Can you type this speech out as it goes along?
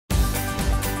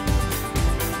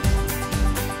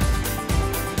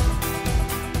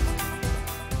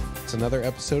It's another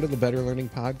episode of the Better Learning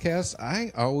Podcast.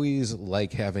 I always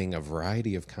like having a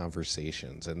variety of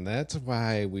conversations, and that's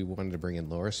why we wanted to bring in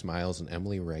Laura Smyles and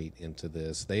Emily Wright into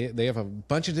this. They have a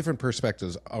bunch of different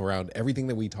perspectives around everything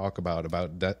that we talk about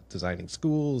designing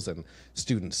schools and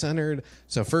student-centered.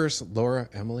 So first, Laura,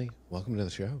 Emily, welcome to the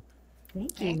show.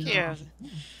 Thank you.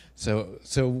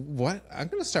 So what I'm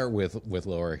going to start with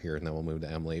Laura here, and then we'll move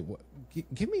to Emily.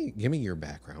 Give me your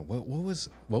background. What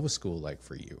was school like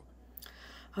for you?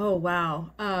 Oh, wow.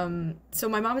 So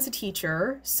my mom is a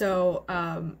teacher. So,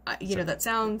 that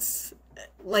sounds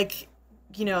like,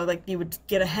 like you would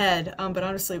get ahead. But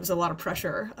honestly, it was a lot of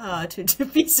pressure to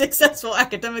be successful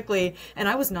academically. And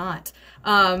I was not.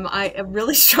 I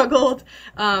really struggled,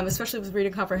 especially with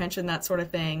reading comprehension, that sort of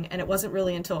thing. And it wasn't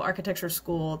really until architecture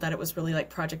school that it was really like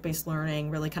project-based learning,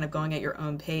 really kind of going at your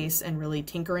own pace and really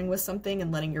tinkering with something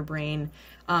and letting your brain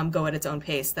go at its own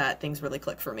pace that things really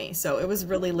clicked for me. So it was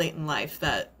really late in life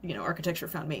that, architecture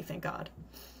found me, thank God.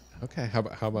 Okay.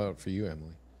 How about for you,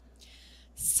 Emily?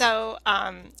 So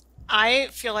I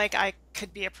feel like I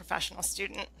could be a professional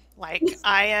student. Like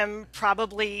I am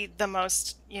probably the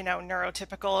most,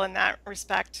 neurotypical in that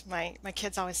respect. My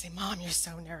kids always say, "Mom, you're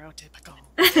so neurotypical."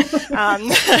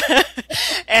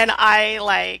 And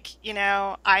I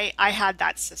had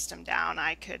that system down.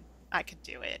 I could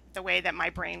do it. The way that my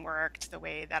brain worked, the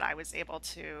way that I was able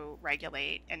to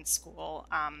regulate in school,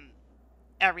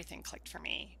 everything clicked for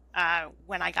me.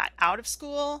 When I got out of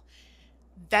school,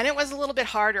 then it was a little bit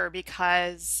harder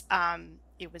because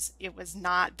it was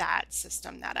not that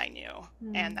system that I knew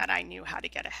and that I knew how to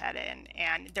get ahead in.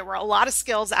 And there were a lot of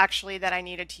skills actually that I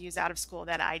needed to use out of school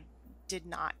that I did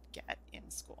not get in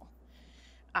school.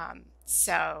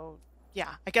 So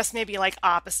yeah, I guess maybe like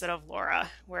opposite of Laura,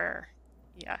 where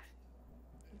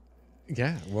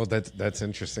Yeah, well, that's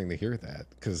interesting to hear that,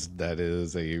 because that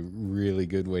is a really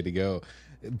good way to go.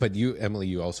 But you, Emily,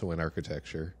 you also went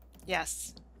architecture.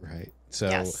 Yes. Right. So,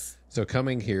 yes. So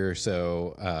coming here,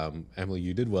 Emily,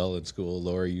 you did well in school.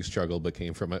 Laura, you struggled, but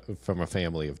came from a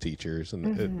family of teachers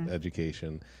and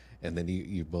education, and then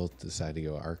you both decided to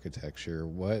go architecture.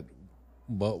 What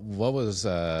was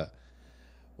the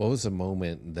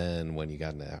moment then when you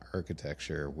got into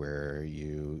architecture where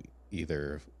you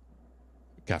either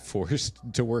got forced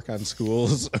to work on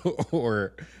schools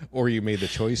or you made the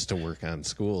choice to work on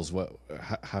schools?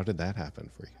 How did that happen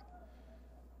for you?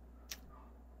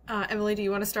 Emily, do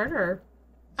you want to start or?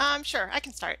 Sure, I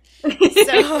can start. So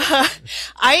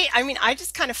I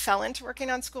just kind of fell into working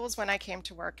on schools when I came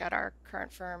to work at our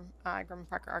current firm, Grumman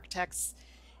Parker Architects.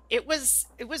 It was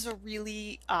a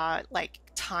really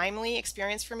timely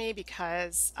experience for me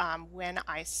because when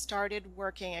I started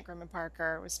working at Grumman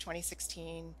Parker, it was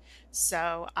 2016.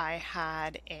 So I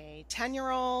had a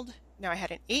 10-year-old, I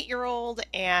had an 8-year-old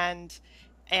and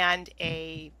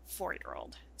a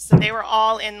 4-year-old. So they were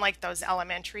all in like those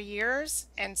elementary years,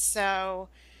 and so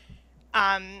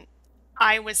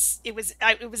I was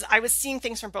seeing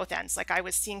things from both ends. Like I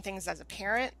was seeing things as a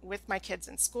parent with my kids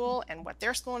in school and what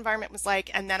their school environment was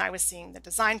like, and then I was seeing the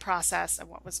design process of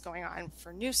what was going on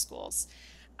for new schools.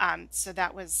 So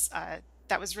that was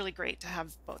really great to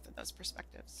have both of those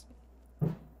perspectives.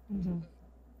 Mm-hmm.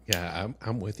 Yeah,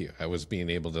 I'm with you. I was being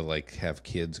able to have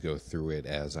kids go through it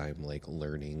as I'm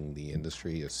learning the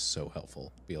industry is so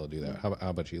helpful. Be able to do that. How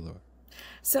about you, Laura?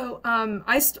 So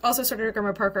I also started at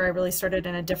Grumman Parker. I really started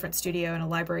in a different studio, in a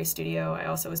library studio. I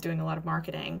also was doing a lot of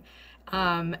marketing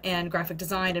and graphic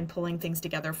design and pulling things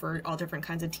together for all different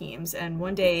kinds of teams. And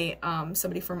one day,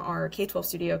 somebody from our K-12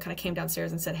 studio kind of came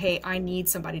downstairs and said, "Hey, I need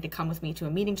somebody to come with me to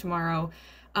a meeting tomorrow.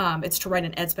 It's to write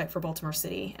an ed spec for Baltimore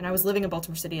City." And I was living in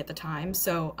Baltimore City at the time.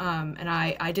 So, and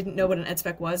I didn't know what an ed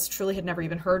spec was, truly had never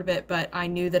even heard of it, but I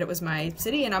knew that it was my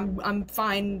city and I'm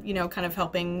fine, kind of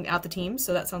helping out the team.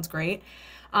 So that sounds great.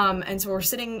 And so we're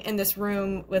sitting in this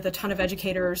room with a ton of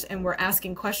educators and we're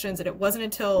asking questions. And it wasn't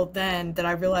until then that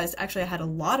I realized actually I had a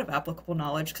lot of applicable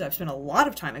knowledge because I've spent a lot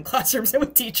of time in classrooms and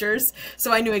with teachers.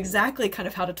 So I knew exactly kind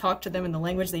of how to talk to them in the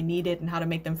language they needed and how to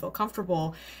make them feel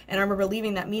comfortable. And I remember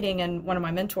leaving that meeting and one of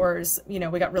my mentors, we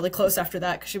got really close after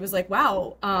that because she was like,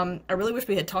 "Wow, I really wish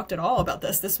we had talked at all about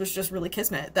this. This was just really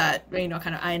kismet that, kind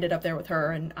of I ended up there with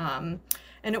her." And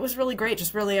it was really great.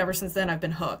 Just really ever since then, I've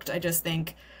been hooked. I just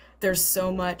think there's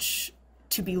so much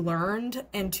to be learned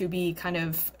and to be kind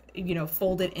of,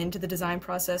 folded into the design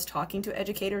process, talking to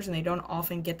educators, and they don't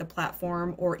often get the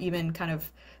platform or even kind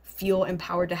of feel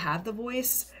empowered to have the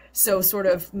voice. So sort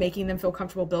of making them feel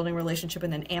comfortable building a relationship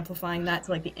and then amplifying that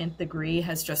to the nth degree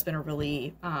has just been a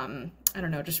really,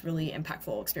 just really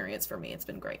impactful experience for me. It's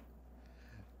been great.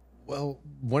 Well,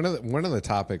 one of the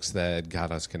topics that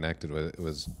got us connected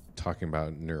was talking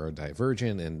about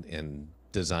neurodivergent and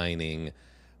designing.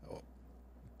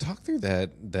 Talk through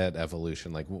that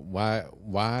evolution. Like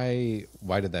why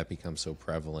did that become so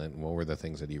prevalent? What were the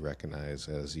things that you recognized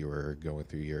as you were going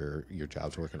through your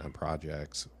jobs working on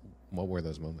projects? What were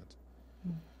those moments?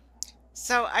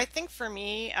 So I think for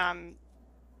me,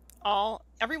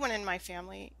 everyone in my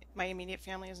family, my immediate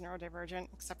family, is neurodivergent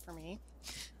except for me.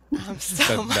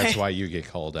 That's why you get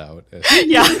called out.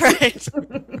 Yeah, right.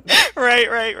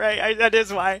 Right. That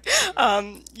is why.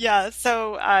 Yeah.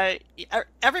 So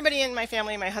everybody in my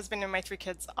family, my husband and my 3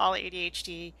 kids, all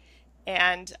ADHD,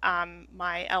 and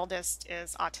my eldest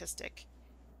is autistic.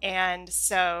 And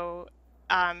so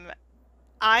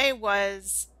I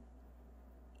was,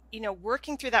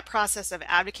 working through that process of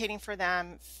advocating for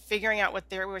them, figuring out what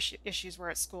their issues were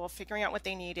at school, figuring out what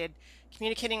they needed,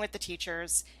 communicating with the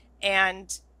teachers,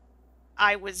 and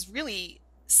I was really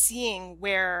seeing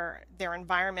where their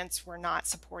environments were not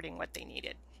supporting what they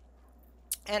needed.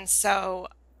 And so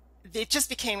it just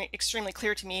became extremely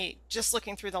clear to me, just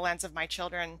looking through the lens of my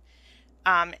children,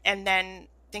 and then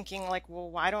thinking like, well,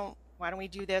 why don't we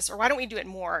do this, or why don't we do it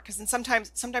more? Because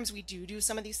sometimes we do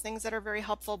some of these things that are very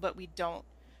helpful, but we don't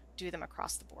do them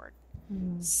across the board.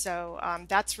 So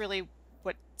that's really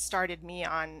what started me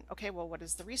on, okay, well, what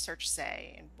does the research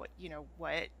say, and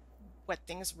what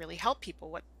things really help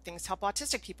people, what things help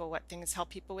autistic people, what things help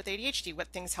people with ADHD, what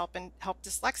things help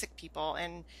dyslexic people,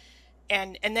 and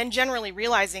then generally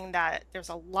realizing that there's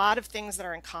a lot of things that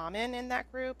are in common in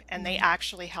that group, and they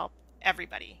actually help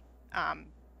everybody,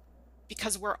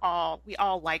 because we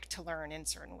all like to learn in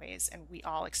certain ways, and we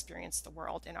all experience the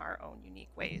world in our own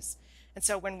unique ways. And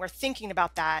so when we're thinking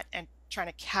about that and trying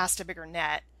to cast a bigger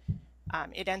net,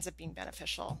 it ends up being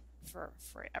beneficial for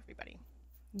everybody.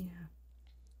 Yeah.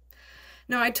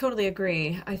 No, I totally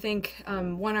agree. I think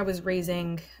when I was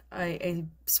raising a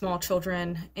small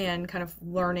children and kind of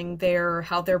learning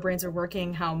how their brains are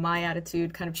working, how my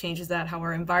attitude kind of changes that, how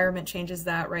our environment changes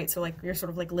that, right? So like you're sort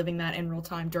of like living that in real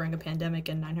time during a pandemic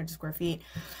in 900 square feet.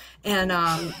 And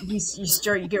you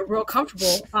get real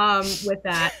comfortable with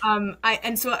that.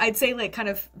 And so I'd say like kind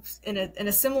of in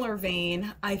a similar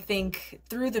vein, I think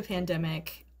through the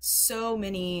pandemic, so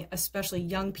many, especially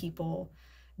young people,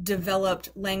 developed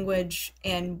language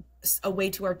and a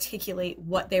way to articulate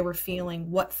what they were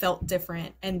feeling, what felt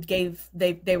different, and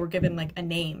they were given like a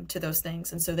name to those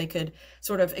things. And so they could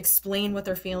sort of explain what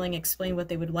they're feeling, explain what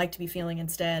they would like to be feeling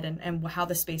instead, and how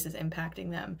the space is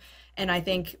impacting them. And I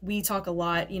think we talk a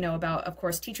lot, about, of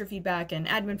course, teacher feedback and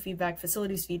admin feedback,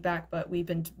 facilities feedback, but we've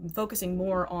been focusing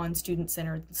more on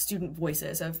student-centered, student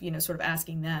voices of, sort of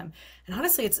asking them. And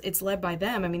honestly, it's led by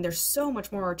them. I mean, they're so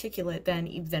much more articulate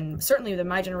than certainly than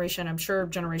my generation, I'm sure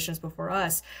generations before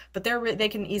us, but they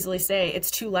can easily say,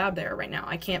 it's too loud there right now.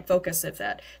 I can't focus if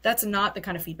that's not the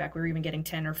kind of feedback we were even getting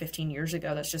 10 or 15 years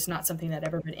ago. That's just not something that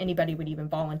anybody would even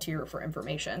volunteer for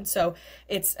information. So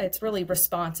it's really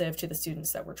responsive to the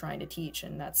students that we're trying to teach,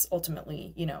 and that's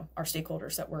ultimately our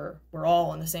stakeholders that we're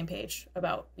all on the same page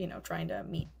about trying to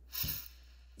meet.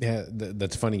 Yeah,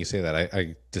 that's funny you say that.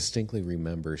 I distinctly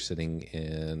remember sitting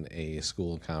in a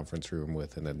school conference room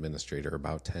with an administrator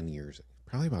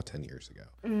probably about 10 years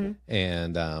ago,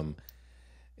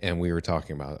 and we were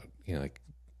talking about like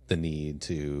the need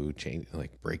to change,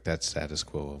 like break that status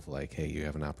quo of like, hey, you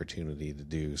have an opportunity to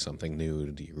do something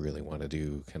new. Do you really want to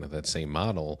do kind of that same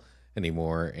model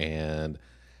anymore? And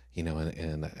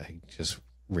and I just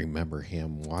remember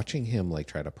watching him like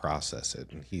try to process it,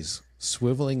 and he's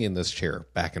swiveling in this chair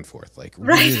back and forth like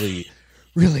really,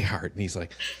 really hard, and he's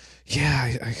like,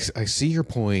 yeah, I see your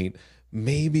point.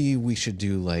 Maybe we should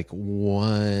do like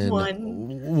one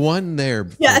there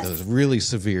for those really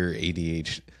severe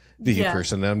ADHD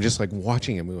person. And I'm just like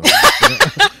watching him move.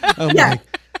 I'm like,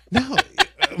 no.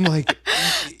 I'm like,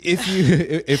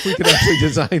 if we could actually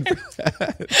design for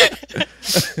that.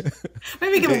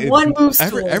 Maybe give him one move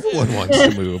stool. Everyone wants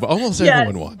to move. Almost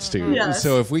everyone wants to. Yes.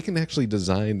 So if we can actually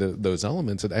design those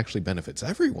elements, it actually benefits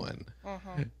everyone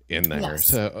in there. Yes.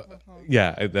 So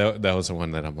that was the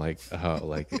one that I'm like,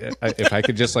 if I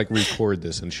could just like record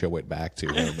this and show it back to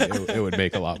him, it would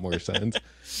make a lot more sense.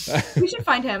 We should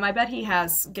find him. I bet he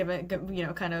has given,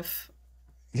 kind of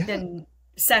been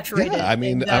saturated. Yeah, I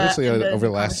mean, obviously over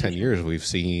the last 10 years, we've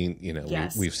seen,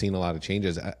 we've seen a lot of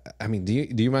changes. I mean, do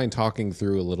you mind talking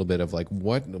through a little bit of like,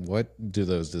 what do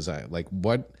those design, like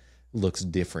what looks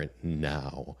different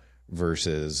now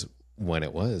versus when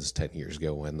it was 10 years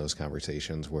ago, when those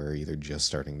conversations were either just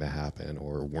starting to happen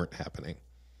or weren't happening?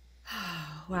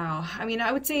 Wow. I mean,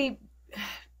 I would say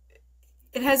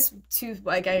It has two,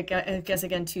 like, I guess,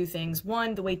 again, two things.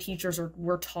 One, the way teachers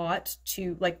were taught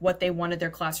to, like, what they wanted their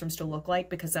classrooms to look like,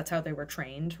 because that's how they were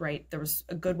trained, right? There was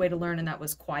a good way to learn, and that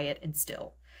was quiet and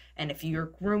still. And if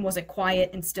your room wasn't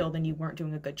quiet and still, then you weren't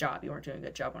doing a good job. You weren't doing a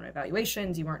good job on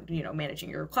evaluations. You weren't, managing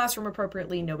your classroom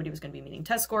appropriately. Nobody was going to be meeting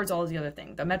test scores, all of the other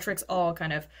things. The metrics all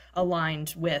kind of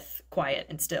aligned with quiet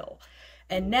and still.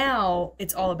 And now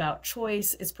it's all about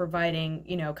choice. It's providing,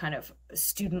 kind of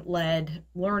student-led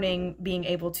learning, being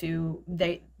able to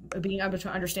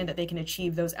understand that they can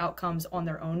achieve those outcomes on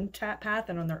their own path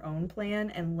and on their own plan,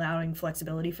 and allowing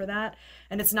flexibility for that.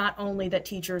 And it's not only that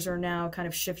teachers are now kind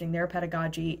of shifting their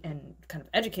pedagogy and kind of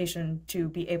education to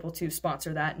be able to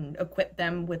sponsor that and equip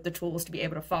them with the tools to be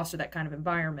able to foster that kind of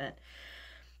environment,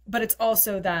 but it's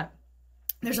also that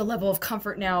there's a level of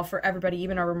comfort now for everybody,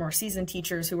 even our more seasoned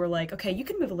teachers, who are like, okay, you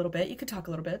can move a little bit, you can talk a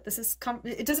little bit. This is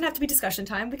it doesn't have to be discussion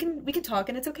time. We can talk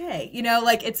and it's okay.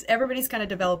 Like, it's everybody's kind of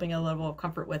developing a level of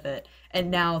comfort with it.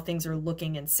 And now things are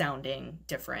looking and sounding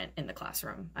different in the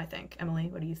classroom, I think. Emily,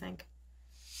 what do you think?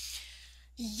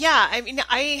 Yeah, I mean,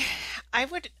 I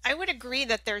would agree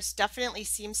that there's definitely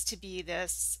seems to be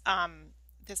this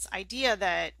this idea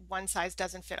that one size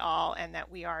doesn't fit all, and that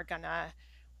we are gonna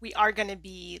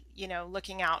be,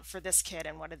 looking out for this kid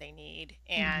and what do they need,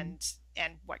 and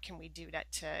what can we do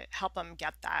to help them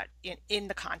get that in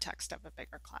the context of a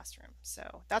bigger classroom.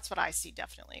 So that's what I see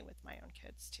definitely with my own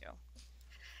kids too.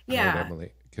 Yeah. All right,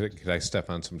 Emily, could I step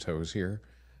on some toes here?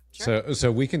 Sure.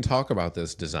 So we can talk about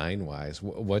this design wise.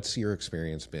 What's your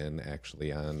experience been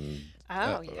actually on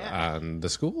on the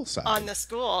school side? On the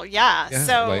school, yeah.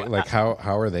 So like how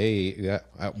are they? Yeah,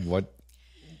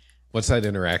 what's that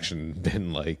interaction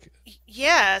been like?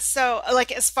 Yeah, so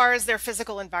like as far as their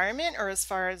physical environment, or as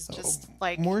far as just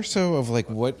like more so of like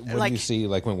what like, do you see,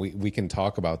 like when we can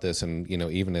talk about this, and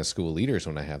even as school leaders,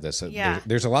 when I have this, Yeah.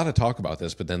 there's a lot of talk about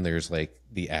this, but then there's like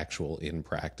the actual in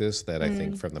practice that I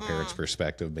think from the parents'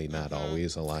 perspective may not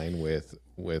always align with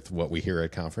what we hear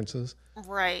at conferences.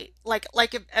 right, like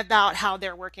about how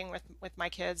they're working with my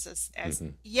kids as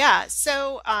yeah.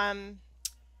 So I'm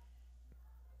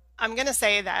gonna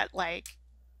say that, like,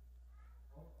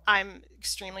 I'm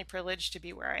extremely privileged to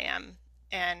be where I am,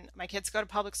 and my kids go to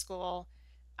public school.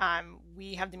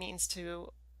 We have the means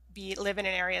to live in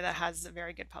an area that has a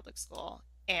very good public school,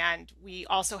 and we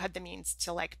also had the means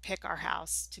to like pick our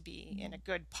house to be in a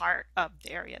good part of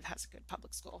the area that has a good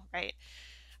public school, right?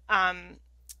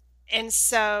 And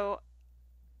so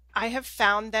I have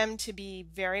found them to be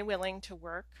very willing to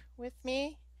work with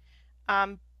me.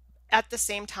 At the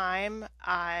same time,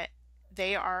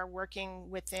 they are working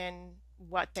within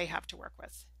what they have to work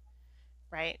with,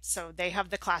 right? So they have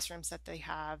the classrooms that they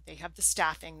have the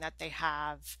staffing that they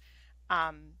have.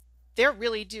 They're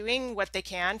really doing what they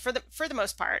can for the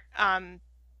most part,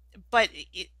 but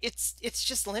it's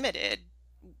just limited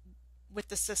with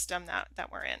the system that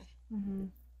we're in. Mm-hmm.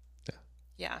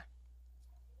 Yeah.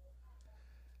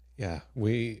 Yeah,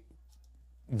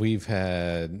 we've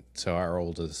had, so our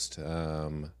oldest,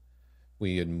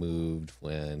 we had moved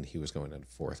when he was going into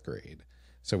fourth grade.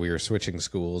 So we were switching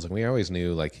schools, and we always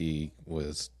knew like he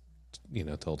was,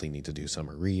 told he needed to do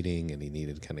summer reading, and he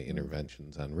needed kind of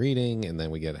interventions on reading. And then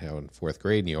we get how in fourth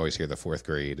grade, and you always hear the fourth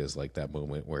grade is like that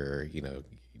moment where,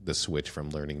 the switch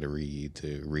from learning to read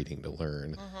to reading to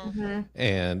learn. Mm-hmm.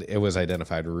 And it was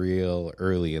identified real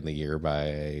early in the year by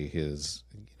his,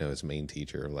 his main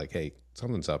teacher, like, hey,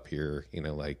 something's up here,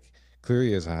 like,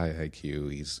 clearly has a high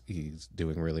IQ. He's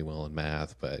doing really well in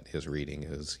math, but his reading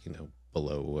is,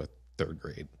 below a third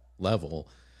grade level.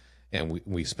 And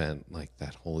we spent like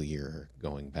that whole year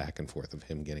going back and forth of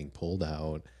him getting pulled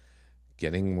out,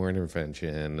 getting more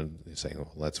intervention, saying,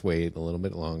 well, let's wait a little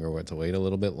bit longer, let's wait a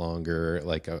little bit longer.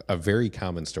 Like a very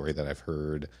common story that I've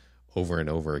heard over and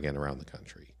over again around the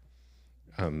country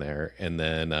on there. And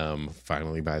then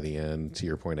finally by the end, to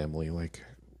your point, Emily, like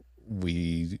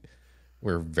we're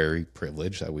very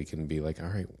privileged that we can be like, all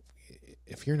right,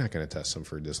 if you're not going to test them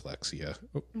for dyslexia,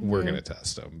 we're going to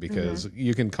test them, because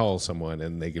you can call someone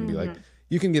and they can be like,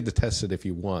 you can get the tested if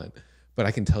you want, but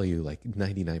I can tell you like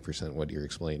 99% what you're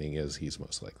explaining is he's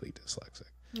most likely dyslexic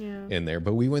in there.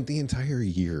 But we went the entire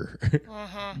year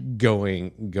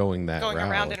going that route.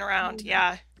 Around and around.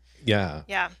 Yeah.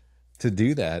 To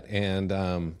do that. And,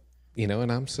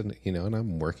 and I'm sitting, and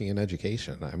I'm working in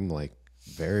education. I'm like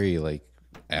very like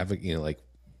like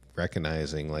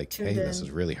recognizing like, hey, this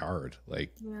is really hard.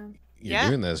 Like you're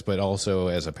doing this, but also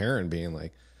as a parent being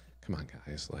like, come on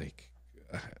guys, like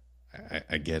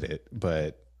I get it,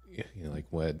 but like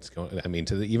what's going, I mean,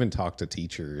 to even talk to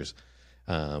teachers,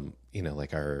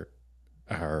 like our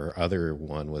our other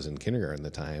one was in kindergarten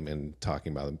at the time, and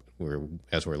talking about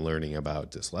as we're learning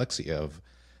about dyslexia, of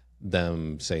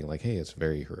them saying like, hey, it's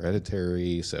very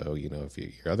hereditary. So, if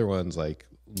your other one's like,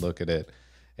 look at it.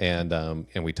 And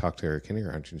we talked to her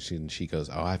kindergarten, and she goes,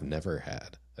 oh, I've never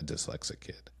had a dyslexic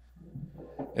kid.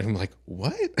 And I'm like,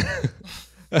 what?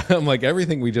 I'm like,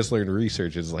 everything we just learned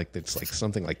research is like, it's like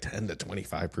something like 10 to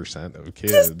 25% of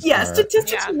kids.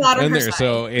 Statistics are not on her side.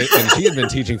 So, and she had been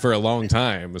teaching for a long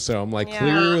time. So I'm like,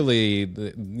 clearly,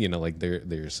 like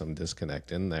there's some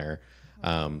disconnect in there.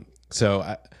 So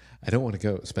I don't want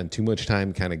to spend too much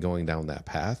time kind of going down that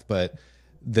path, but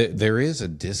there is a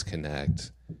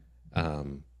disconnect,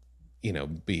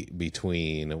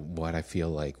 between what I feel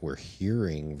like we're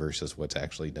hearing versus what's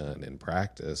actually done in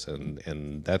practice.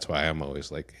 And that's why I'm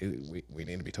always like, hey, we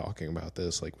need to be talking about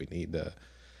this. Like we need to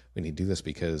do this,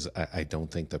 because I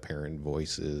don't think the parent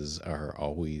voices are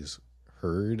always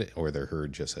heard, or they're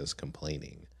heard just as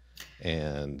complaining.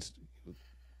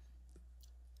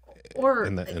 Or,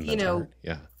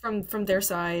 yeah. From their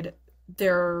side,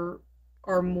 there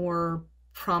are more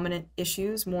prominent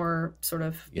issues, more sort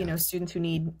of, students who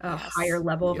need a higher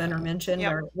level of intervention,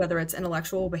 or whether it's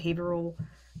intellectual, behavioral,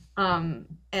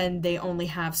 and they only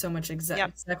have so much,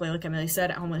 exactly like Emily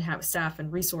said, only have staff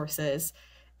and resources,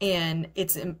 and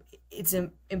it's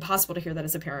impossible to hear that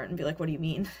as a parent and be like, what do you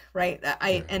mean? Right.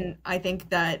 And I think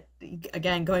that,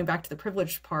 again, going back to the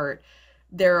privileged part,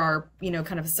 there are,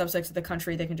 kind of subsects of the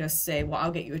country that can just say, well,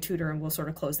 I'll get you a tutor and we'll sort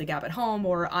of close the gap at home,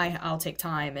 or I'll take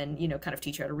time and, kind of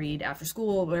teach you how to read after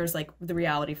school. Whereas like the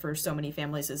reality for so many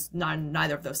families is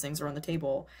neither of those things are on the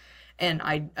table. And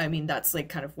I mean, that's like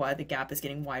kind of why the gap is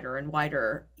getting wider and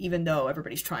wider, even though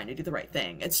everybody's trying to do the right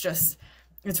thing. It's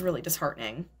really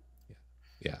disheartening.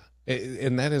 Yeah.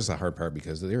 And that is the hard part,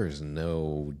 because there is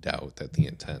no doubt that the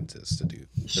intent is to do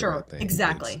the right thing.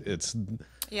 Exactly. It's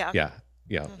Yeah.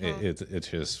 Yeah, it's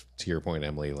just, to your point,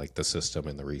 Emily, like the system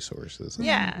and the resources.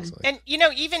 And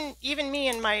even me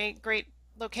in my great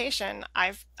location,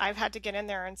 I've had to get in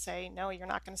there and say, no, you're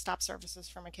not going to stop services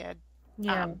from a kid.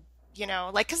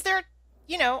 Because they're,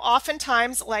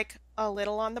 oftentimes like a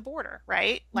little on the border,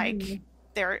 right? Like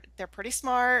they're pretty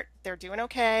smart, they're doing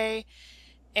okay,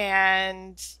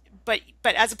 but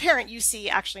as a parent, you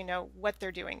actually know what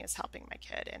they're doing is helping my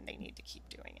kid, and they need to keep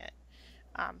doing it.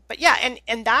 But yeah,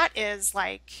 and that is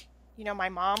like, my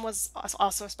mom was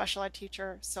also a special ed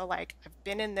teacher. So like, I've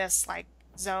been in this like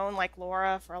zone like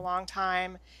Laura for a long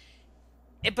time.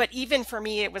 But even for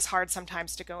me, it was hard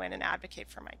sometimes to go in and advocate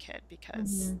for my kid,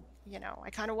 because, I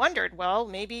kind of wondered, well,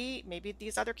 maybe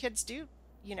these other kids do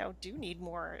need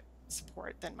more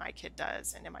support than my kid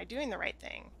does. And am I doing the right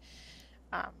thing?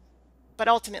 But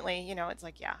ultimately, it's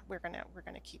like, we're gonna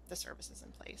keep the services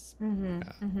in place.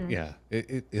 Yeah.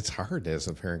 It's hard as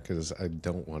a parent, because I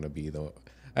don't want to be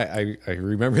I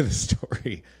remember the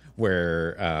story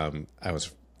where I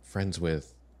was friends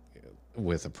with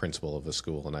a principal of a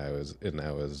school, and I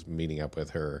was meeting up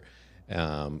with her,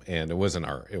 and it wasn't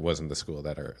the school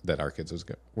that our kids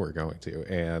were going to,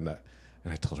 and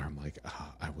I told her, I'm like,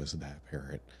 I was that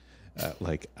parent,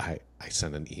 like I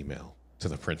sent an email to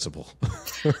the principal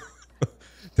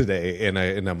today, and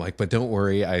I'm like, but don't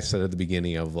worry, I said at the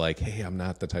beginning of like, hey, I'm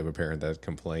not the type of parent that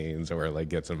complains or like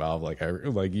gets involved, like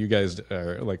you guys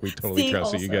are, like we totally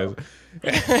trust you guys.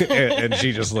 And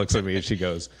she just looks at me and she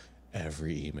goes,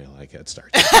 every email I get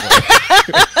starts.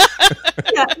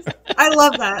 Yes, I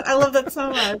love that. I love that so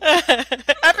much.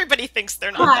 Everybody thinks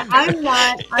they're not. I'm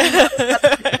not.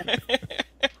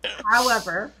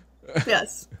 However,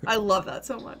 yes, I love that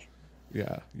so much.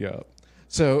 Yeah.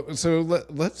 So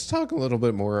let's talk a little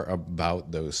bit more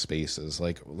about those spaces.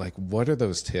 Like what are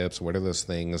those tips? What are those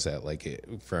things that,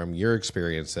 like, from your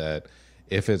experience, that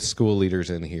if it's school leaders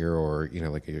in here, or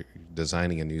like you're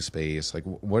designing a new space, like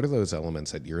what are those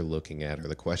elements that you're looking at, or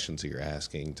the questions that you're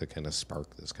asking to kind of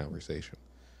spark this conversation?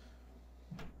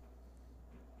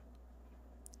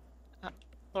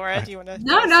 Laura, do you want to?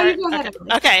 No, you go ahead.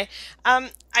 Okay.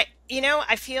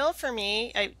 I feel for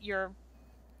me, your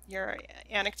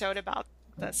anecdote about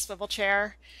the swivel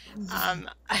chair,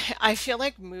 I feel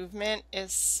like movement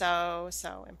is so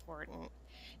important,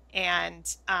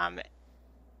 and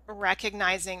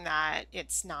recognizing that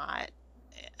it's not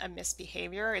a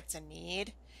misbehavior, it's a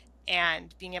need,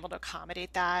 and being able to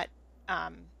accommodate that,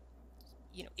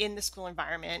 in the school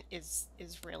environment is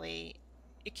really,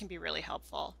 it can be really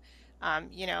helpful.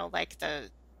 Like the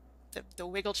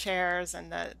wiggle chairs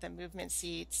and the movement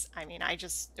seats. I mean, I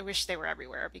wish they were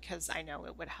everywhere, because I know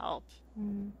it would help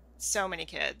so many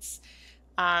kids.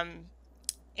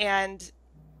 And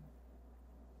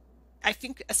I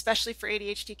think especially for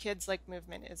ADHD kids, like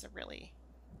movement is a really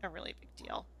a really big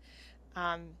deal.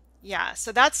 Yeah,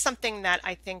 so that's something that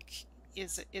I think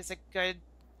is a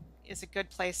good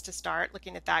place to start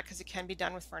looking at that, because it can be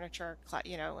done with furniture,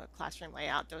 a classroom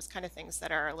layout, those kind of things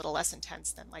that are a little less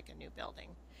intense than like a new building.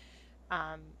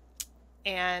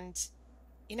 And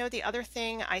the other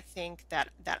thing I think that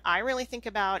I really think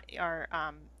about are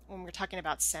when we're talking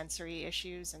about sensory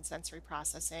issues and sensory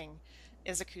processing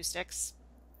is acoustics.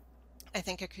 I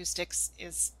think acoustics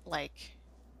is like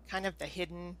kind of the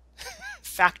hidden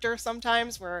factor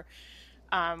sometimes, where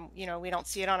we don't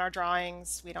see it on our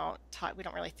drawings. We don't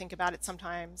really think about it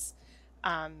sometimes.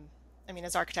 I mean,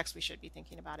 as architects, we should be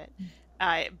thinking about it.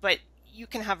 But you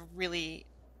can have really,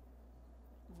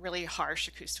 really harsh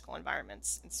acoustical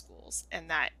environments in schools, and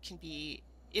that can be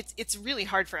it's really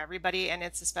hard for everybody, and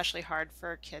it's especially hard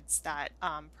for kids that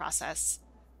process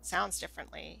sounds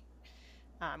differently,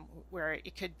 where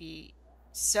it could be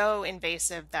so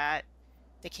invasive that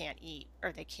they can't eat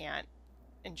or they can't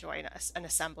enjoy an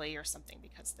assembly or something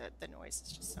because the noise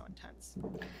is just so intense.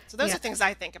 So those are things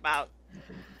I think about.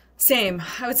 Same.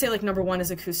 I would say like number one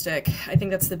is acoustic. I think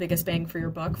that's the biggest bang for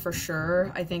your buck for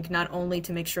sure. I think not only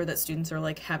to make sure that students are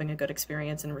like having a good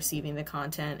experience and receiving the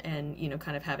content and,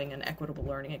 kind of having an equitable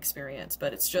learning experience,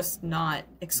 but it's just not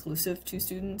exclusive to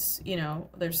students.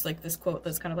 There's like this quote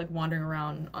that's kind of like wandering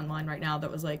around online right now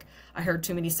that was like, I heard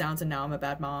too many sounds and now I'm a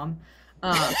bad mom.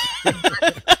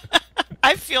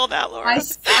 I feel that, Laura. I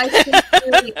think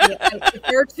really, if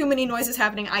there are too many noises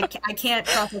happening, I can't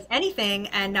process anything,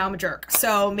 and now I'm a jerk.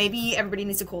 So maybe everybody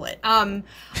needs to cool it.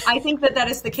 I think that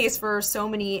is the case for so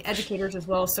many educators as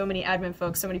well, so many admin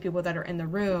folks, so many people that are in the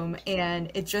room,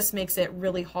 and it just makes it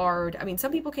really hard. I mean,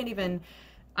 some people can't even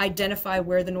identify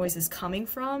where the noise is coming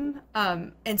from,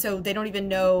 and so they don't even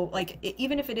know, like,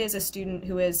 even if it is a student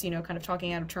who is kind of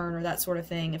talking out of turn or that sort of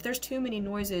thing, if there's too many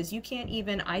noises, you can't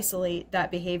even isolate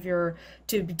that behavior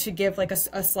to give like a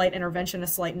slight intervention, a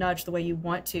slight nudge the way you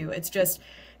want to. It's just,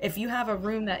 if you have a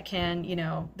room that can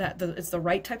it's the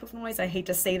right type of noise, I hate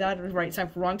to say that, right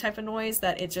type, wrong type of noise,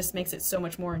 that it just makes it so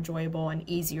much more enjoyable and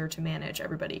easier to manage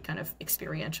everybody kind of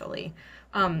experientially.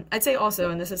 I'd say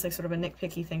also, and this is like sort of a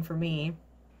nitpicky thing for me,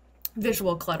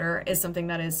 visual clutter is something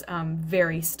that is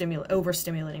very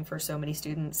overstimulating for so many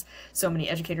students, so many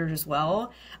educators as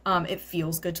well. It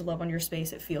feels good to love on your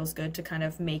space. It feels good to kind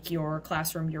of make your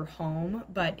classroom your home.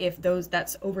 But if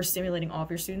that's overstimulating all of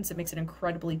your students, it makes it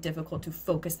incredibly difficult to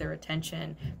focus their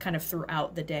attention kind of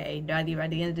throughout the day. By the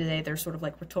end of the day, they're sort of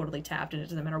like, we're totally tapped, and it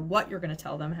doesn't matter what you're going to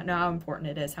tell them, how important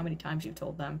it is, how many times you've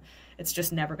told them. It's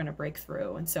just never going to break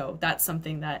through. And so that's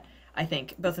something that I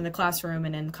think both in the classroom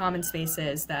and in common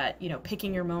spaces, that,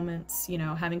 picking your moments,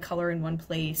 having color in one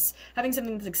place, having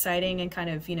something that's exciting and kind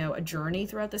of, a journey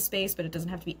throughout the space, but it doesn't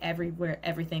have to be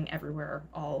everything everywhere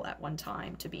all at one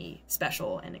time to be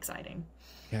special and exciting.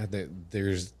 Yeah,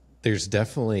 there's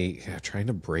definitely trying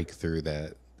to break through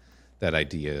that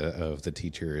idea of the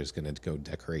teacher is going to go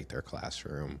decorate their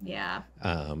classroom. Yeah.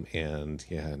 And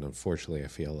unfortunately I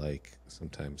feel like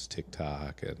sometimes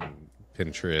TikTok and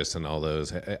Pinterest and all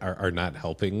those are not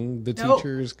helping the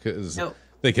teachers, because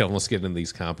they can almost get in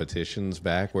these competitions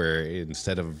back where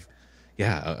instead of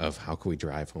how can we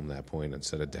drive home that point,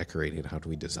 instead of decorating, how do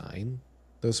we design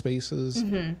those spaces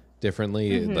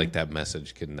differently? Like that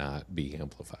message cannot be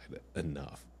amplified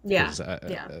enough.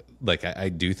 I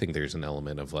do think there's an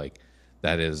element of like,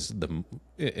 that is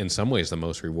in some ways the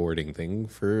most rewarding thing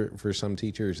for some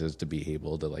teachers, is to be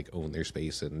able to like own their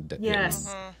space and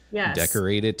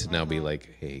decorate it, to now be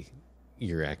like, hey,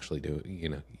 you're actually doing,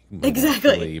 you might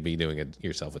exactly be doing it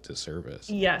yourself a disservice.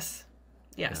 Yes.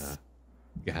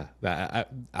 I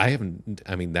haven't.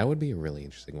 I mean, that would be a really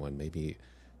interesting one, maybe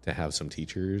to have some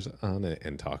teachers on it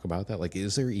and talk about that. Like,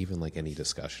 is there even like any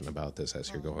discussion about this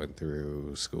as you're going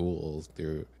through school,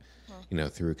 through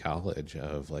college,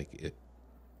 of like it?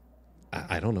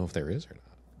 I don't know if there is or not.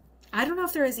 I don't know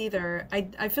if there is either.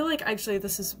 I feel like actually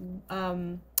this is,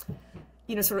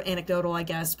 sort of anecdotal, I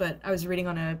guess, but I was reading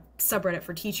on a subreddit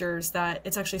for teachers that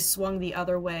it's actually swung the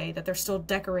other way, that they're still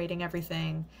decorating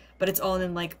everything, but it's all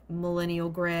in like millennial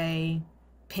gray,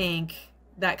 pink,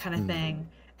 that kind of thing.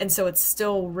 And so it's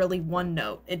still really one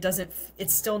note.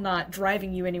 It's still not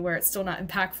driving you anywhere. It's still not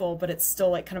impactful, but it's still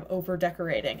like kind of over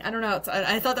decorating. I don't know.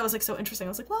 I thought that was like so interesting. I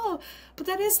was like, whoa, but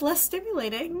that is less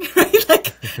stimulating, right?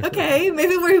 Like, okay,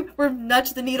 maybe we're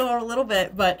nudged the needle a little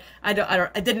bit, but I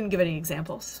didn't give any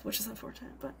examples, which is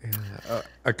unfortunate, but.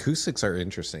 Acoustics are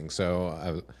interesting.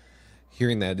 So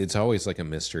hearing that, it's always like a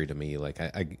mystery to me. Like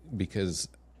because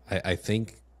I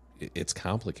think it's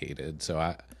complicated. So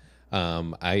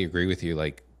I agree with you.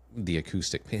 Like, the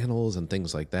acoustic panels and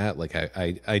things like that. Like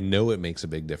I know it makes a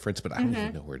big difference, but I don't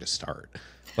even know where to start.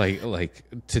 Like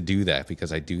to do that,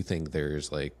 because I do think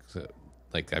there's like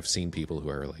I've seen people who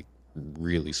are like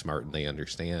really smart and they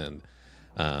understand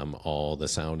all the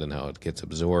sound and how it gets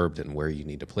absorbed and where you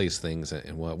need to place things,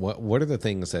 and what are the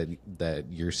things that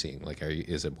you're seeing? Like,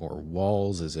 is it more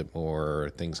walls? Is it more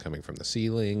things coming from the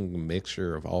ceiling?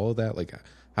 Mixture of all of that? Like,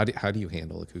 how do you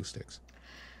handle acoustics?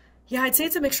 Yeah, I'd say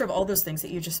it's a mixture of all those things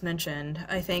that you just mentioned.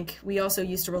 I think we also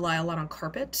used to rely a lot on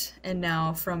carpet, and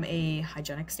now from a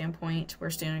hygienic standpoint, we're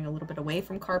standing a little bit away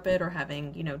from carpet, or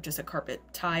having, just a carpet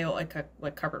tile,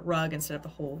 like carpet rug, instead of the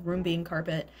whole room being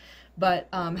carpet. But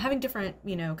having different,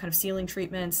 kind of ceiling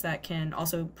treatments that can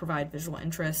also provide visual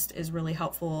interest is really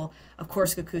helpful. Of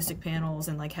course, acoustic panels,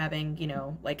 and like having,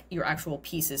 like your actual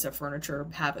pieces of furniture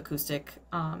have acoustic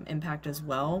impact as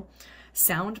well.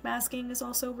 Sound masking is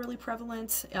also really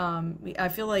prevalent. I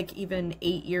feel like even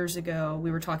 8 years ago,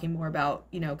 we were talking more about,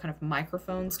 kind of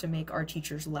microphones to make our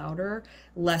teachers louder,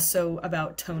 less so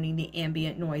about toning the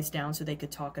ambient noise down so they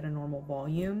could talk at a normal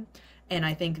volume. And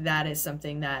I think that is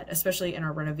something that, especially in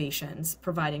our renovations,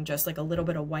 providing just like a little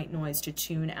bit of white noise to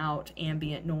tune out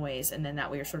ambient noise, and then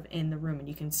that way you're sort of in the room and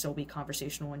you can still be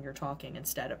conversational when you're talking,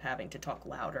 instead of having to talk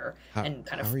louder and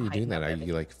kind of. How are you doing that? Are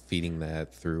you like feeding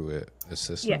that through a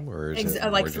system, yeah, or is it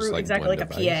like more through just like exactly one like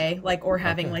device? a PA, like, or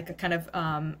having like a kind of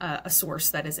a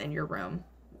source that is in your room.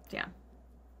 Yeah,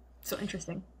 so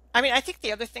interesting. I mean, I think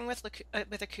the other thing with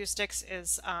acoustics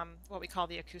is what we call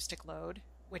the acoustic load,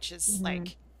 which is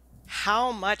like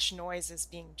how much noise is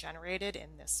being generated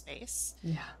in this space.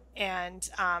 Yeah. And,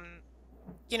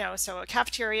 so a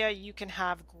cafeteria, you can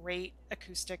have great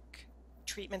acoustic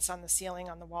treatments on the ceiling,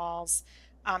 on the walls.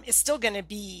 It's still going to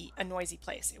be a noisy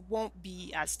place. It won't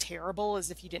be as terrible as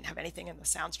if you didn't have anything and the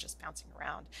sound's just bouncing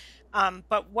around.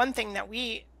 But one thing that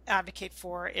we advocate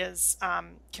for is,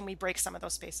 can we break some of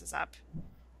those spaces up?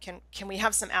 Can we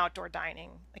have some outdoor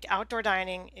dining? Like, outdoor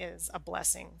dining is a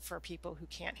blessing for people who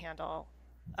can't handle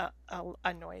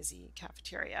a noisy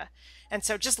cafeteria. And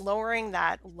so just lowering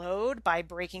that load by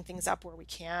breaking things up where we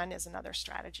can is another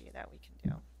strategy that we can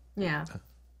do. Yeah.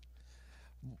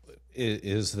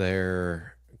 Is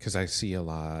there, because I see a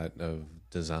lot of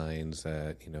designs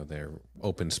that, they're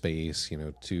open space,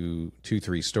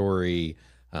 2-3 story,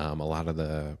 a lot of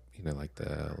the, like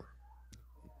the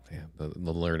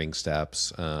learning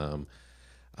steps on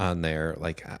there.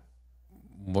 Like,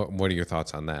 what are your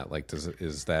thoughts on that? Like,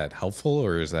 is that helpful,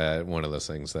 or is that one of those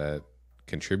things that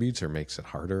contributes or makes it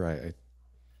harder?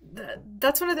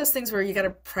 That's one of those things where you got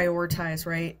to prioritize,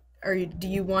 right? Do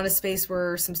you want a space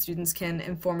where some students can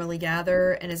informally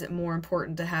gather, and is it more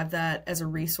important to have that as a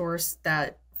resource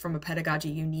that from a pedagogy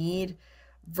you need,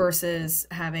 versus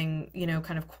having,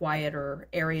 kind of quieter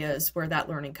areas where that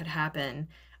learning could happen?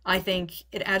 I think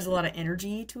it adds a lot of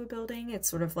energy to a building. It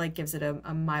sort of like gives it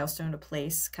a milestone, a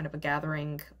place, kind of a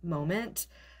gathering moment.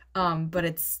 But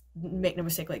it's, make no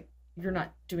mistake, like, you're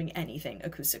not doing anything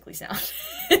acoustically sound.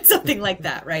 It's something like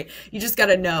that, right? You just got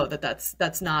to know that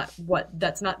that's not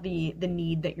the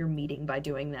need that you're meeting by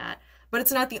doing that. But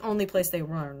it's not the only place they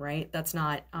learn, right? That's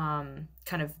not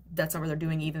that's not where they're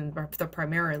doing even the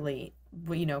primarily,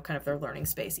 kind of their learning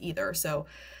space either. So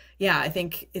yeah, I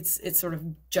think it's sort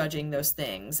of judging those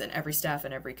things, and every staff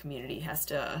and every community has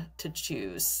to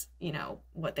choose,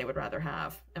 what they would rather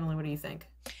have. Emily, what do you think?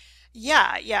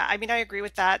 Yeah. I mean, I agree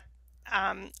with that.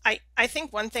 I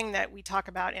think one thing that we talk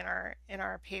about in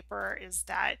our paper is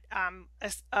that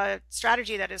a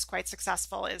strategy that is quite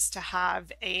successful is to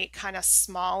have a kind of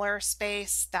smaller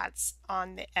space that's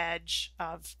on the edge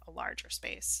of a larger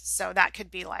space. So that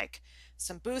could be like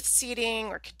some booth seating,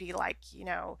 or could be like,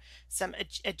 some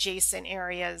adjacent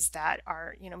areas that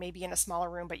are, maybe in a smaller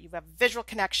room, but you have a visual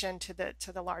connection to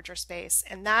the larger space.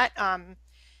 And that,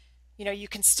 you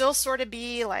can still sort of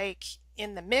be like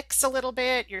in the mix a little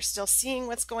bit. You're still seeing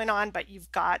what's going on, but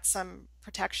you've got some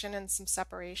protection and some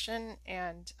separation.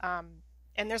 And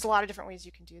there's a lot of different ways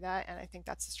you can do that. And I think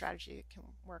that's a strategy that can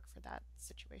work for that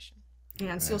situation.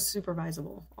 Yeah, and still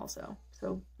supervisable also.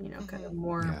 So, kind of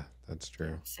more. Yeah, that's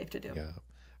true. Safe to do.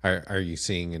 Yeah. Are you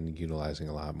seeing and utilizing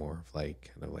a lot more of like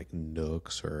kind of like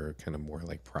nooks, or kind of more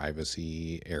like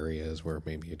privacy areas where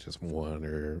maybe it's just one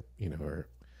or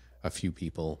a few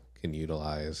people can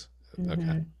utilize?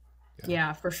 Okay.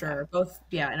 Yeah, for sure. Both,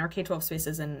 in our K-12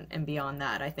 spaces and beyond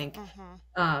that, I think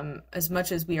as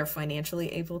much as we are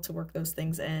financially able to work those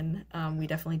things in, we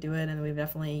definitely do it. And we've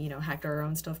definitely, hacked our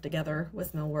own stuff together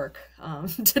with Millwork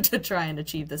to try and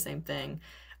achieve the same thing.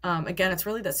 Again, it's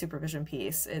really that supervision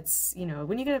piece. It's,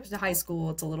 when you get up to high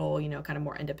school, it's a little, kind of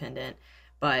more independent.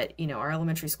 But, our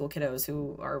elementary school kiddos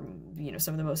who are,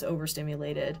 some of the most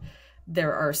overstimulated,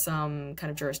 there are some kind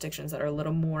of jurisdictions that are a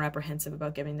little more apprehensive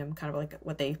about giving them kind of like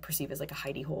what they perceive as like a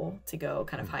hidey hole to go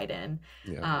kind of hide in.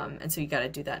 Yeah. And so you got to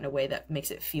do that in a way that makes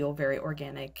it feel very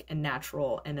organic and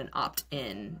natural, and then opt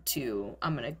in to,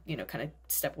 I'm going to, kind of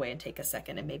step away and take a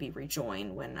second and maybe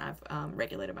rejoin when I've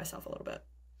regulated myself a little bit.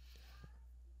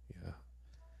 Yeah.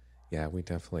 Yeah, we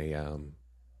definitely,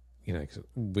 'cause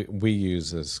we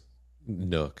use this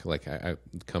Nook, like a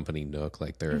company Nook,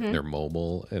 like they're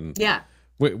mobile, and Yeah.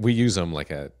 we use them like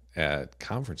at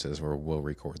conferences where we'll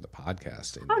record the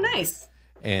podcast. Oh, nice.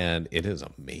 And it is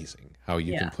amazing how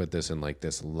you can put this in like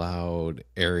this loud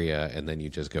area, and then you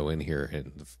just go in here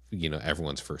and,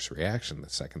 everyone's first reaction the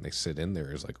second they sit in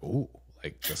there is like, oh,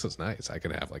 like this is nice. I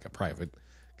could have like a private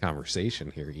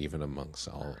conversation here, even amongst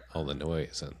all the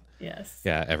noise. And yes,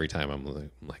 yeah, every time I'm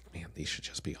like, man, these should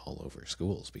just be all over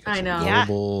schools because I know. they're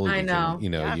mobile. I know.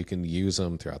 You can use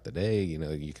them throughout the day.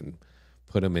 You can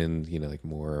put them in, like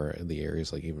more in the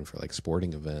areas, like even for like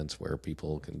sporting events where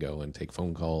people can go and take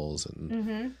phone calls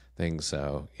and things.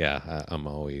 So yeah, I'm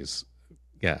always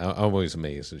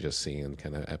amazed at just seeing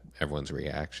kind of everyone's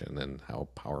reaction and how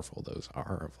powerful those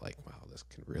are. Of like, wow, this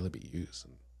can really be used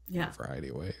in a variety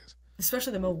of ways.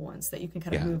 Especially the mobile ones that you can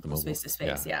kind of move from space to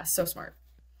space. Yeah, so smart.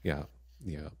 Yeah,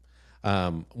 yeah.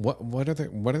 What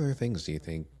other things do you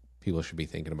think people should be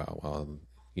thinking about while,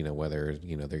 whether,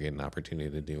 they're getting an opportunity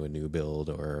to do a new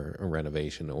build or a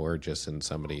renovation, or just in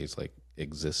somebody's like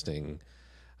existing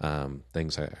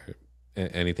things?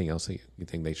 Anything else that you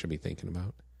think they should be thinking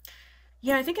about?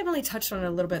 Yeah, I think I've only touched on it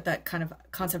a little bit, that kind of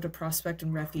concept of prospect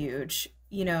and refuge.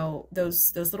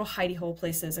 Those little hidey hole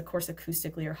places, of course,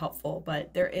 acoustically are helpful,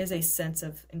 but there is a sense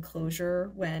of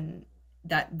enclosure when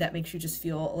that makes you just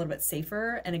feel a little bit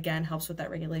safer, and again helps with that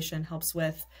regulation, helps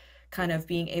with kind of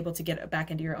being able to get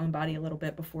back into your own body a little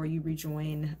bit before you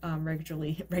rejoin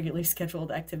regularly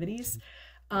scheduled activities.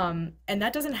 And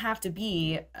that doesn't have to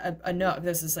be a Nook.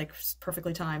 This is like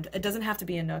perfectly timed. It doesn't have to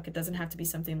be a Nook. It doesn't have to be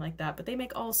something like that. But they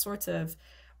make all sorts of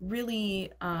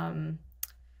really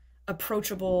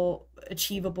approachable,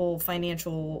 achievable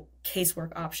financial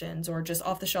casework options, or just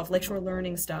off the shelf Lakeshore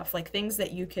Learning stuff, like things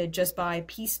that you could just buy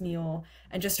piecemeal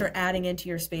and just start adding into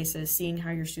your spaces, seeing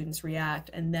how your students react,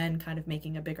 and then kind of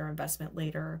making a bigger investment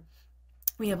later.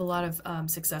 We have a lot of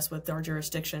success with our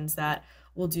jurisdictions that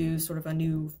will do sort of a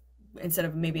new, instead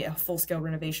of maybe a full-scale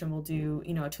renovation, we'll do, a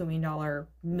 $2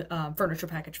 million furniture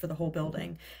package for the whole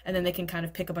building. And then they can kind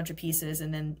of pick a bunch of pieces,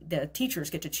 and then the teachers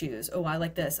get to choose, oh, I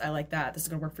like this, I like that, this is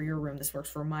going to work for your room, this works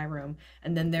for my room.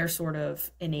 And then they're sort of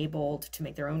enabled to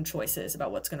make their own choices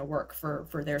about what's going to work for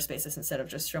their spaces, instead of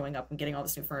just showing up and getting all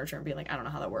this new furniture and being like, I don't know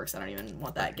how that works, I don't even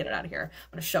want that, get it out of here,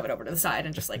 I'm going to shove it over to the side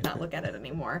and just like not look at it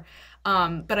anymore.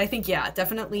 But I think, yeah,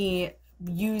 definitely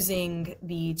using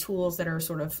the tools that are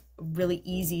sort of really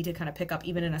easy to kind of pick up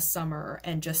even in a summer,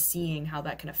 and just seeing how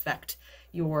that can affect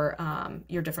your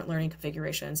different learning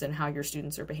configurations and how your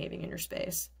students are behaving in your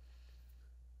space.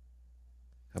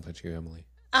 How about you, Emily?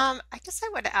 I guess I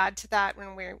would add to that,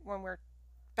 when we're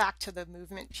back to the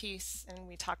movement piece, and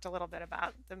we talked a little bit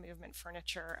about the movement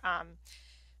furniture.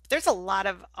 There's a lot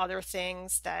of other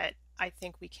things that I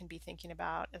think we can be thinking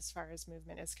about as far as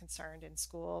movement is concerned in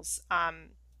schools.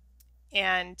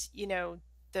 And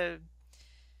the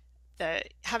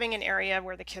having an area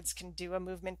where the kids can do a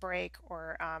movement break,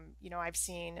 or I've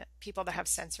seen people that have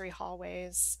sensory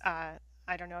hallways. I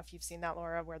don't know if you've seen that,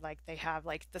 Laura, where like they have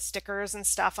like the stickers and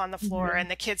stuff on the floor, and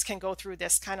the kids can go through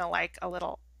this kind of like a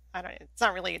little, it's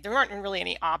not really, there aren't really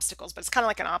any obstacles, but it's kind of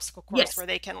like an obstacle course where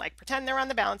they can like pretend they're on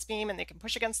the balance beam and they can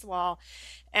push against the wall.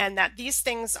 And that these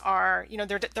things are,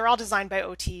 they're all designed by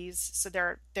OTs. So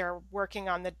they're working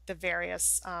on the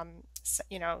various,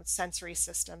 sensory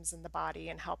systems in the body,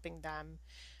 and helping them,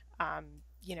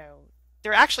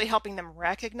 they're actually helping them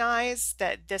recognize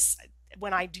that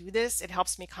when I do this, it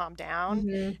helps me calm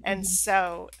down. And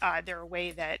so they're a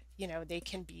way that, they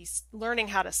can be learning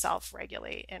how to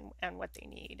self-regulate and what they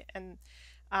need. And,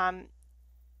 I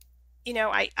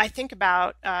think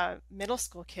about middle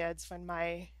school kids. When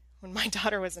my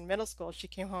daughter was in middle school, she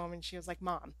came home and she was like,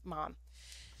 Mom,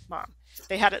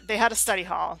 they had a study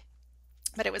hall,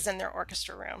 but it was in their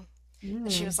orchestra room.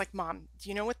 And she was like, Mom, do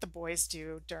you know what the boys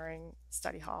do during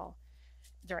study hall?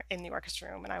 They're in the orchestra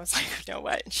room. And I was like, you know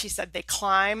what? And she said they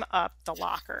climb up the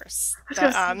lockers,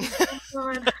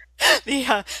 the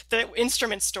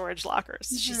instrument storage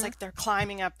lockers. She's like, they're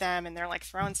climbing up them, and they're like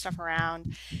throwing stuff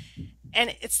around.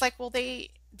 And it's like, well, they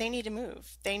need to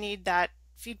move. They need that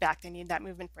feedback. They need that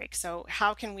movement break. So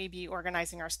how can we be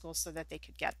organizing our schools so that they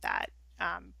could get that?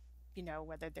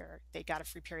 whether they got a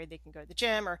free period, they can go to the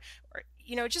gym, or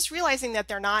just realizing that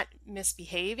they're not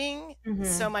misbehaving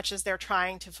so much as they're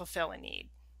trying to fulfill a need.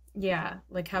 Yeah,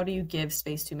 like how do you give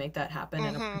space to make that happen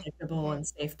in a predictable and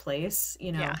safe place?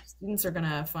 Students are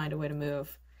gonna find a way to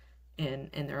move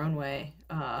in their own way,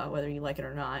 whether you like it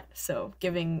or not. So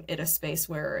giving it a space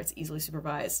where it's easily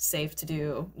supervised, safe to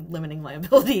do, limiting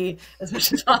liability as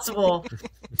much as possible,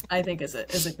 I think is a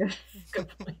good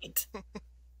point.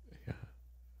 Yeah.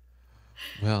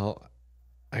 Well,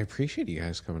 I appreciate you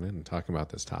guys coming in and talking about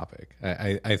this topic.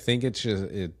 I think it's just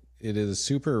it is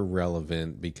super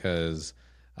relevant because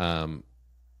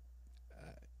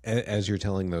as you're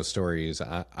telling those stories,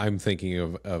 I'm thinking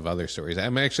of other stories.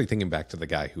 I'm actually thinking back to the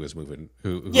guy who was moving,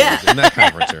 who was in that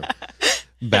conference room,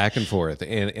 back and forth,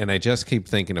 and I just keep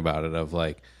thinking about it of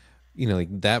like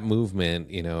that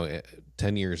movement,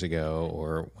 10 years ago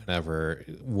or whenever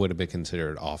would have been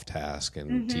considered off task,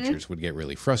 and teachers would get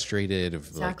really frustrated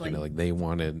if like they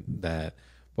wanted that.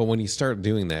 But when you start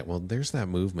doing that, well, there's that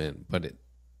movement, but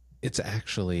it's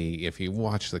actually, if you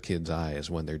watch the kids' eyes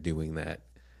when they're doing that,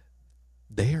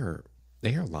 they are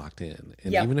locked in,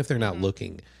 and even if they're not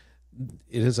looking,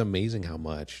 it is amazing how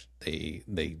much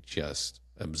they just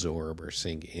absorb or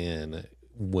sink in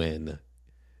when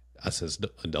us as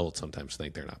adults sometimes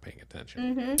think they're not paying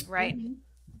attention. Right.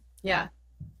 Yeah.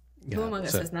 Who among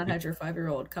us has not had your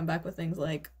 5-year-old come back with things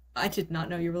like, I did not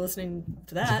know you were listening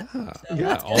to that.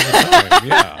 Yeah, all the time.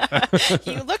 Yeah.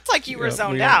 You looked like you were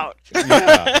zoned out.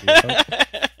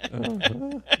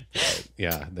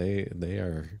 Yeah, they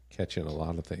are catching a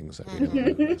lot of things that we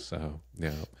don't know. So,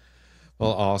 yeah.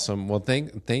 Well, awesome. Well,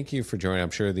 thank you for joining.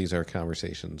 I'm sure these are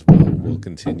conversations we'll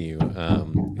continue.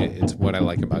 It's what I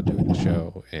like about doing the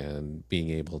show and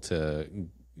being able to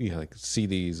see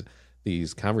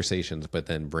these conversations, but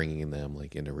then bringing them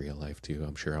like into real life too.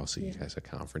 I'm sure I'll see you guys at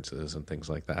conferences and things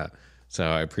like that. So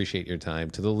I appreciate your time.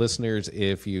 To the listeners,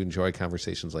 if you enjoy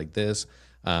conversations like this,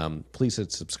 please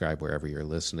hit subscribe wherever you're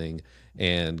listening,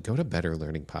 and go to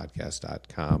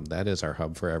betterlearningpodcast.com. That is our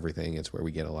hub for everything. It's where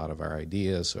we get a lot of our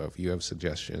ideas. So if you have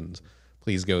suggestions,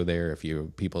 please go there. If you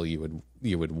have people you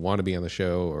would want to be on the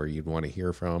show, or you'd want to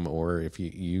hear from, or if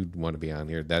you'd want to be on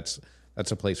here, that's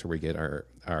a place where we get our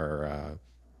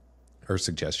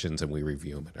suggestions, and we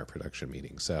review them in our production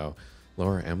meetings. So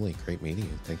Laura, Emily, great meeting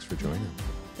you. Thanks for joining.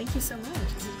 Thank you so much.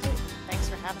 This is great. Thanks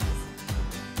for having us.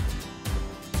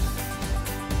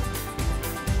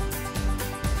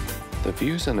 The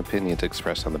views and opinions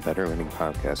expressed on the Better Learning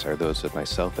Podcast are those of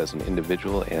myself as an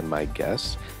individual and my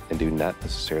guests, and do not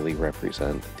necessarily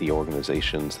represent the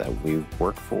organizations that we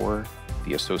work for,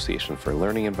 the Association for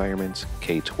Learning Environments,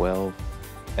 K-12,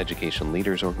 Education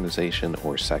Leaders Organization,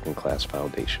 or Second Class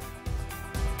Foundation.